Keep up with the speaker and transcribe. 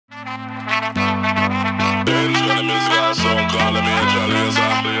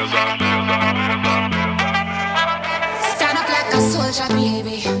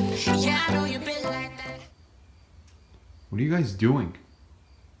What are you guys doing?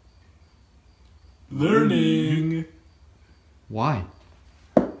 Learning! Why?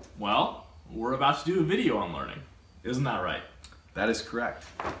 Well, we're about to do a video on learning. Isn't that right? That is correct.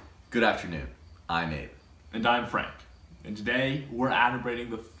 Good afternoon. I'm Abe. And I'm Frank. And today, we're adumbrating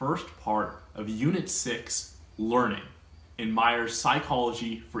the first part of Unit 6, Learning, in Meyer's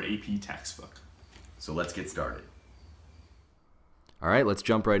Psychology for AP textbook. So let's get started. All right, let's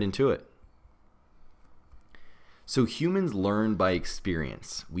jump right into it. So humans learn by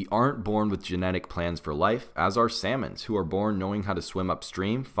experience. We aren't born with genetic plans for life, as are salmons, who are born knowing how to swim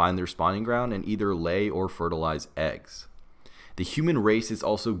upstream, find their spawning ground, and either lay or fertilize eggs. The human race is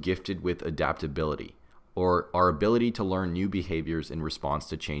also gifted with adaptability, or our ability to learn new behaviors in response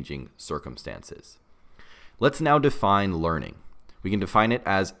to changing circumstances. Let's now define learning. We can define it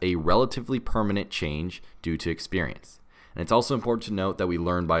as a relatively permanent change due to experience. And it's also important to note that we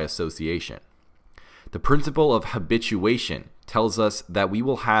learn by association. The principle of habituation tells us that we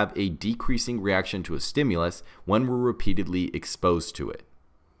will have a decreasing reaction to a stimulus when we're repeatedly exposed to it.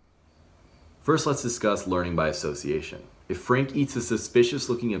 First, let's discuss learning by association. If Frank eats a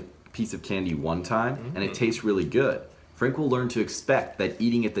suspicious-looking piece of candy one time and it tastes really good, Frank will learn to expect that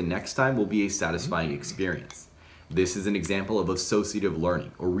eating it the next time will be a satisfying experience. This is an example of associative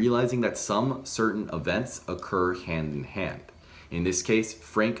learning, or realizing that some certain events occur hand in hand. In this case,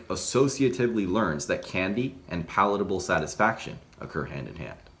 Frank associatively learns that candy and palatable satisfaction occur hand in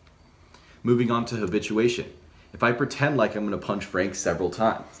hand. Moving on to habituation. If I pretend like I'm going to punch Frank several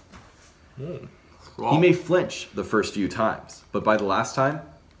times, he may flinch the first few times, but by the last time,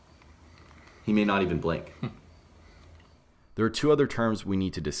 he may not even blink. There are two other terms we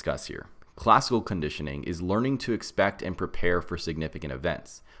need to discuss here. Classical conditioning is learning to expect and prepare for significant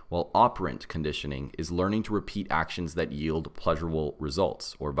events, while operant conditioning is learning to repeat actions that yield pleasurable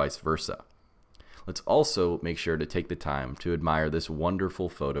results, or vice versa. Let's also make sure to take the time to admire this wonderful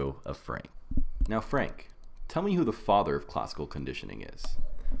photo of Frank. Now, Frank, tell me who the father of classical conditioning is.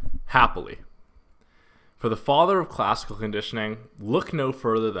 Happily. For the father of classical conditioning, look no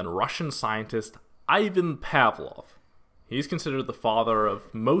further than Russian scientist Ivan Pavlov. He's considered the father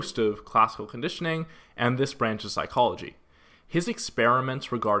of most of classical conditioning and this branch of psychology. His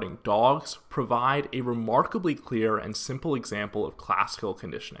experiments regarding dogs provide a remarkably clear and simple example of classical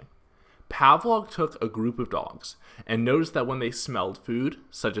conditioning. Pavlov took a group of dogs and noticed that when they smelled food,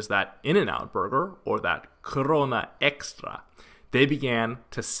 such as that In-N-Out burger or that Corona Extra, they began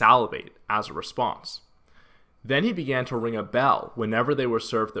to salivate as a response. Then he began to ring a bell whenever they were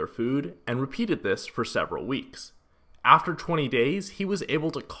served their food and repeated this for several weeks. After 20 days, he was able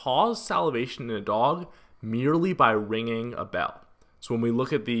to cause salivation in a dog merely by ringing a bell. So when we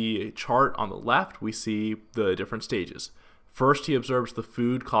look at the chart on the left, we see the different stages. First, he observes the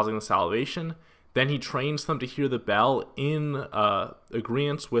food causing the salivation. Then he trains them to hear the bell in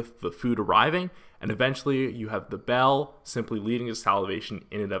agreement with the food arriving. And eventually, you have the bell simply leading to salivation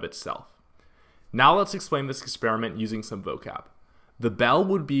in and of itself. Now let's explain this experiment using some vocab. The bell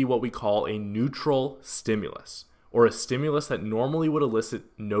would be what we call a neutral stimulus, or a stimulus that normally would elicit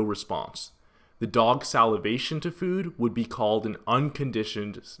no response. The dog's salivation to food would be called an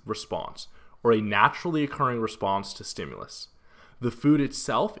unconditioned response, or a naturally occurring response to stimulus. The food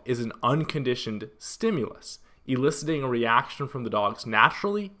itself is an unconditioned stimulus, eliciting a reaction from the dogs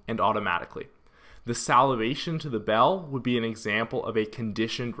naturally and automatically. The salivation to the bell would be an example of a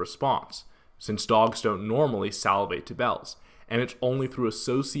conditioned response, since dogs don't normally salivate to bells, and it's only through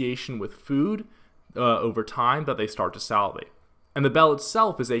association with food over time that they start to salivate. And the bell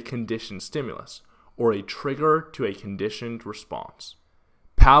itself is a conditioned stimulus, or a trigger to a conditioned response.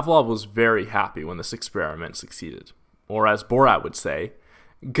 Pavlov was very happy when this experiment succeeded, or as Borat would say,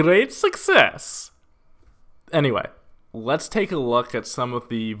 great success! Anyway, let's take a look at some of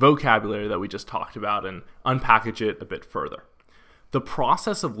the vocabulary that we just talked about and unpackage it a bit further. The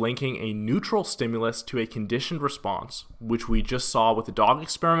process of linking a neutral stimulus to a conditioned response, which we just saw with the dog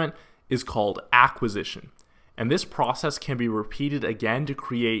experiment, is called acquisition. And this process can be repeated again to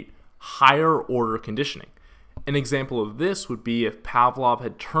create higher order conditioning. An example of this would be if Pavlov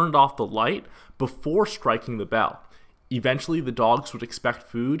had turned off the light before striking the bell. Eventually, the dogs would expect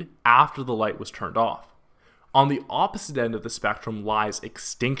food after the light was turned off. On the opposite end of the spectrum lies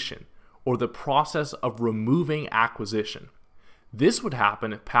extinction, or the process of removing acquisition. This would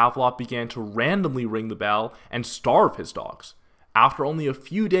happen if Pavlov began to randomly ring the bell and starve his dogs. After only a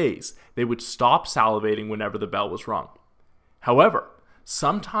few days, they would stop salivating whenever the bell was rung. However,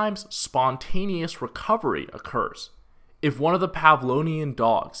 sometimes spontaneous recovery occurs. If one of the Pavlovian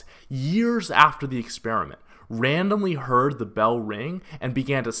dogs, years after the experiment, randomly heard the bell ring and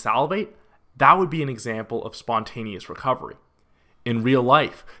began to salivate, That would be an example of spontaneous recovery. In real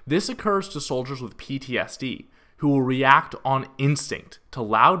life, this occurs to soldiers with PTSD, who will react on instinct to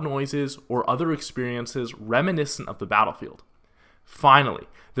loud noises or other experiences reminiscent of the battlefield. Finally,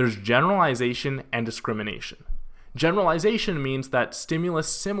 there's generalization and discrimination. Generalization means that stimulus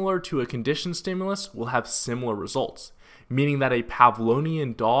similar to a conditioned stimulus will have similar results, meaning that a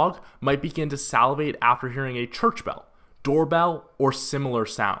Pavlovian dog might begin to salivate after hearing a church bell, doorbell, or similar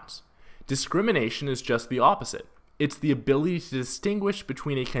sounds. Discrimination is just the opposite. It's the ability to distinguish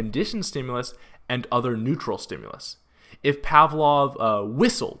between a conditioned stimulus and other neutral stimulus. If Pavlov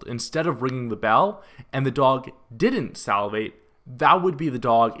whistled instead of ringing the bell and the dog didn't salivate, that would be the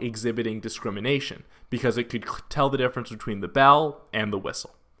dog exhibiting discrimination because it could tell the difference between the bell and the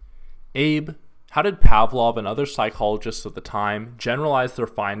whistle. Abe, how did Pavlov and other psychologists of the time generalize their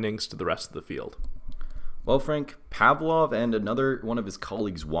findings to the rest of the field? Well, Frank, Pavlov and another one of his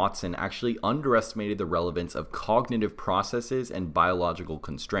colleagues, Watson, actually underestimated the relevance of cognitive processes and biological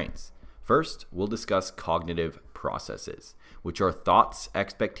constraints. First, we'll discuss cognitive processes, which are thoughts,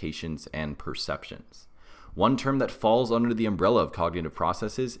 expectations, and perceptions. One term that falls under the umbrella of cognitive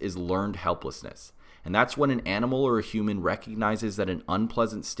processes is learned helplessness, and that's when an animal or a human recognizes that an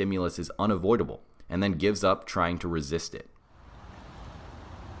unpleasant stimulus is unavoidable and then gives up trying to resist it.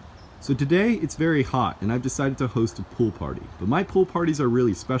 So today it's very hot and I've decided to host a pool party, but my pool parties are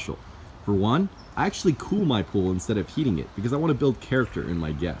really special. For one, I actually cool my pool instead of heating it because I want to build character in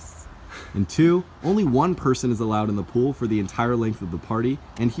my guests. And two, only one person is allowed in the pool for the entire length of the party,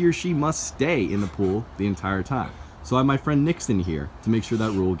 and he or she must stay in the pool the entire time. So I have my friend Nixon here to make sure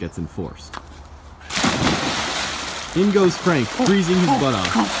that rule gets enforced. In goes Frank, freezing his butt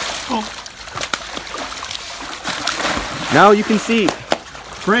off. Now you can see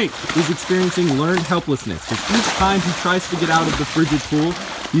Frank is experiencing learned helplessness because each time he tries to get out of the frigid pool,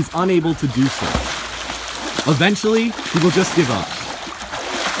 he's unable to do so. Eventually, he will just give up.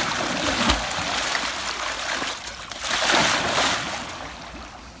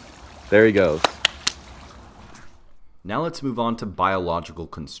 There he goes. Now let's move on to biological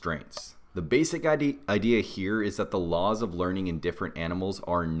constraints. The basic idea here is that the laws of learning in different animals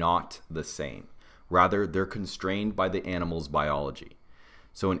are not the same. Rather, they're constrained by the animal's biology.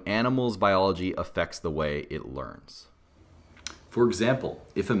 So an animal's biology affects the way it learns. For example,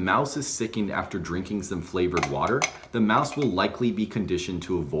 if a mouse is sickened after drinking some flavored water, the mouse will likely be conditioned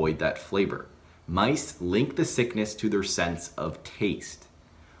to avoid that flavor. Mice link the sickness to their sense of taste.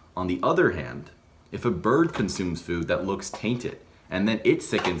 On the other hand, if a bird consumes food that looks tainted and then it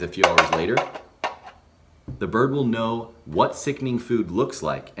sickens a few hours later, the bird will know what sickening food looks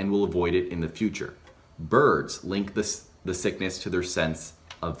like and will avoid it in the future. Birds link the sickness to their sense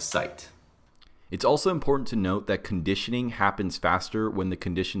of sight. It's also important to note that conditioning happens faster when the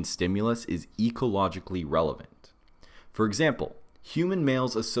conditioned stimulus is ecologically relevant. For example, human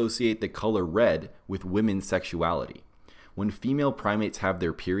males associate the color red with women's sexuality. When female primates have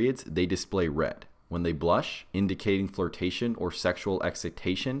their periods, they display red. When they blush, indicating flirtation or sexual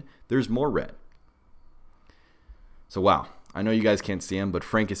excitation, there's more red. So wow, I know you guys can't see him, but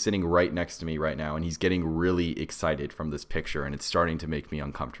Frank is sitting right next to me right now, and he's getting really excited from this picture, and it's starting to make me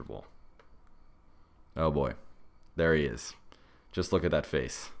uncomfortable. Oh boy, there he is. Just look at that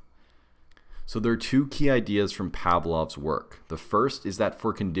face. So there are two key ideas from Pavlov's work. The first is that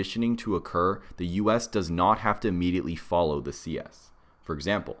for conditioning to occur, the US does not have to immediately follow the CS. For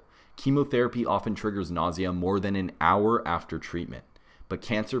example, chemotherapy often triggers nausea more than an hour after treatment, but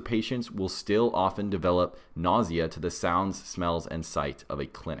cancer patients will still often develop nausea to the sounds, smells, and sight of a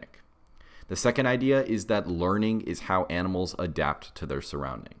clinic. The second idea is that learning is how animals adapt to their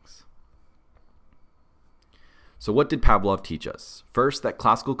surroundings. So what did Pavlov teach us? First, that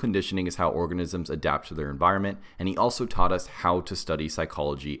classical conditioning is how organisms adapt to their environment, and he also taught us how to study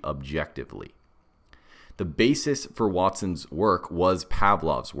psychology objectively. The basis for Watson's work was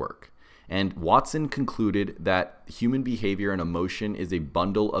Pavlov's work, and Watson concluded that human behavior and emotion is a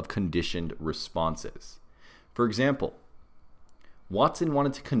bundle of conditioned responses. For example, Watson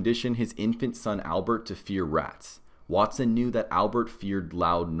wanted to condition his infant son Albert to fear rats. Watson knew that Albert feared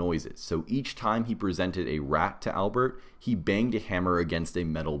loud noises, so each time he presented a rat to Albert, he banged a hammer against a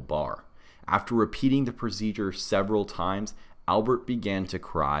metal bar. After repeating the procedure several times, Albert began to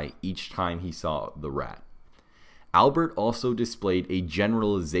cry each time he saw the rat. Albert also displayed a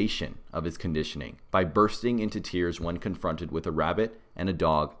generalization of his conditioning by bursting into tears when confronted with a rabbit and a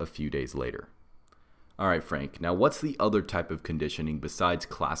dog a few days later. All right, Frank, now what's the other type of conditioning besides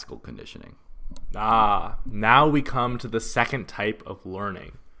classical conditioning? Now we come to the second type of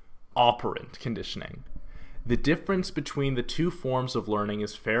learning, operant conditioning. The difference between the two forms of learning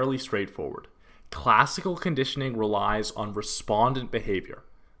is fairly straightforward. Classical conditioning relies on respondent behavior.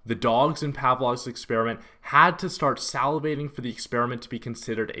 The dogs in Pavlov's experiment had to start salivating for the experiment to be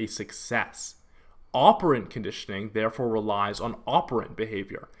considered a success. Operant conditioning therefore relies on operant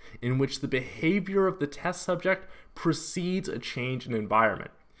behavior, in which the behavior of the test subject precedes a change in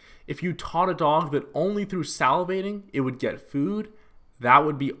environment. If you taught a dog that only through salivating it would get food, that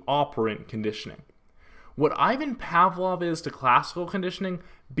would be operant conditioning. What Ivan Pavlov is to classical conditioning,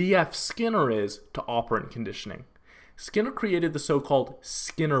 B.F. Skinner is to operant conditioning. Skinner created the so-called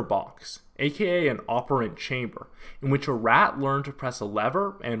Skinner box, aka an operant chamber, in which a rat learned to press a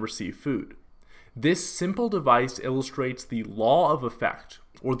lever and receive food. This simple device illustrates the law of effect,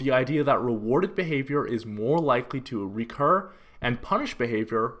 or the idea that rewarded behavior is more likely to recur and punished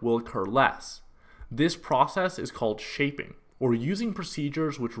behavior will occur less. This process is called shaping, or using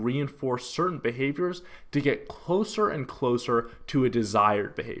procedures which reinforce certain behaviors to get closer and closer to a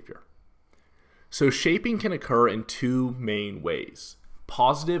desired behavior. So shaping can occur in two main ways: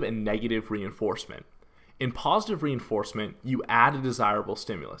 positive and negative reinforcement. In positive reinforcement, you add a desirable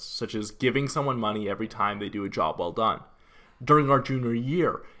stimulus, such as giving someone money every time they do a job well done. During our junior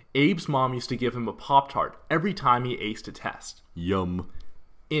year, Abe's mom used to give him a Pop-Tart every time he aced a test. Yum.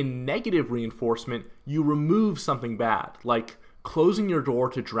 In negative reinforcement, you remove something bad, like closing your door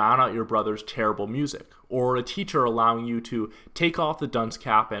to drown out your brother's terrible music, or a teacher allowing you to take off the dunce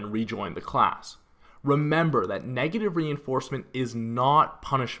cap and rejoin the class. Remember that negative reinforcement is not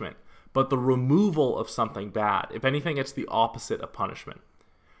punishment, but the removal of something bad. If anything, it's the opposite of punishment.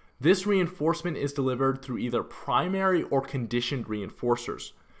 This reinforcement is delivered through either primary or conditioned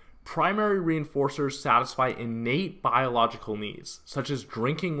reinforcers. Primary reinforcers satisfy innate biological needs, such as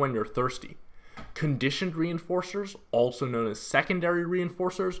drinking when you're thirsty. Conditioned reinforcers, also known as secondary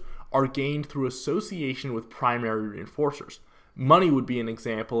reinforcers, are gained through association with primary reinforcers. Money would be an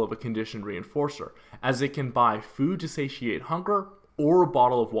example of a conditioned reinforcer, as it can buy food to satiate hunger or a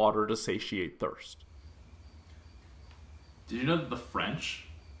bottle of water to satiate thirst. Did you know that the French,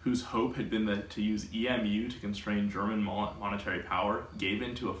 whose hope had been to use EMU to constrain German monetary power, gave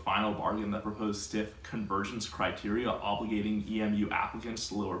in to a final bargain that proposed stiff convergence criteria obligating EMU applicants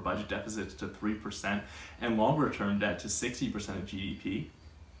to lower budget deficits to 3% and longer-term debt to 60% of GDP?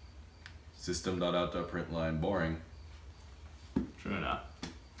 System.out.println boring. True enough.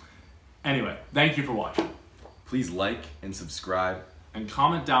 Anyway, thank you for watching. Please like and subscribe. And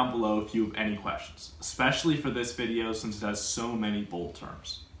comment down below if you have any questions, especially for this video since it has so many bold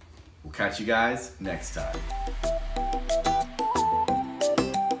terms. We'll catch you guys next time.